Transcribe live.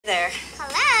There.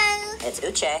 Hello. It's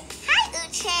Uche. Hi,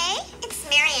 Uche. It's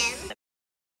Miriam.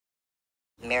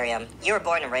 Miriam, you were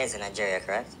born and raised in Nigeria,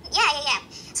 correct? Yeah.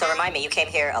 So remind me, you came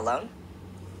here alone?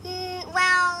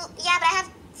 Well, yeah, but I have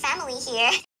family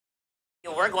here.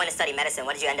 You were going to study medicine.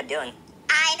 What did you end up doing?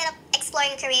 I ended up exploring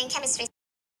a career in chemistry.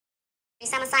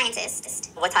 So I'm a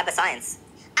scientist. What type of science?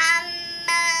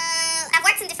 I've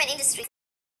worked in different industries.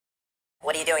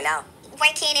 What are you doing now?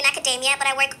 Working in academia, but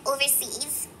I work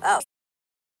overseas. Oh.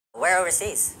 Where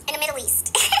overseas? In the Middle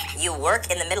East. You work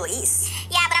in the Middle East?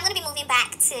 Yeah, but I'm going to be moving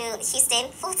back to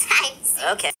Houston full time.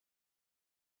 Okay.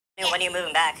 When are you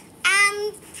moving back?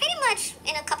 Pretty much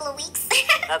in a couple of weeks.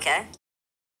 Okay.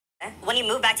 When you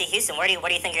move back to Houston, where do you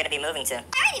think you're going to be moving to? I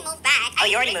already moved back. Oh,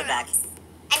 you already moved back.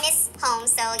 I miss home,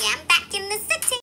 so yeah, I'm back in the city.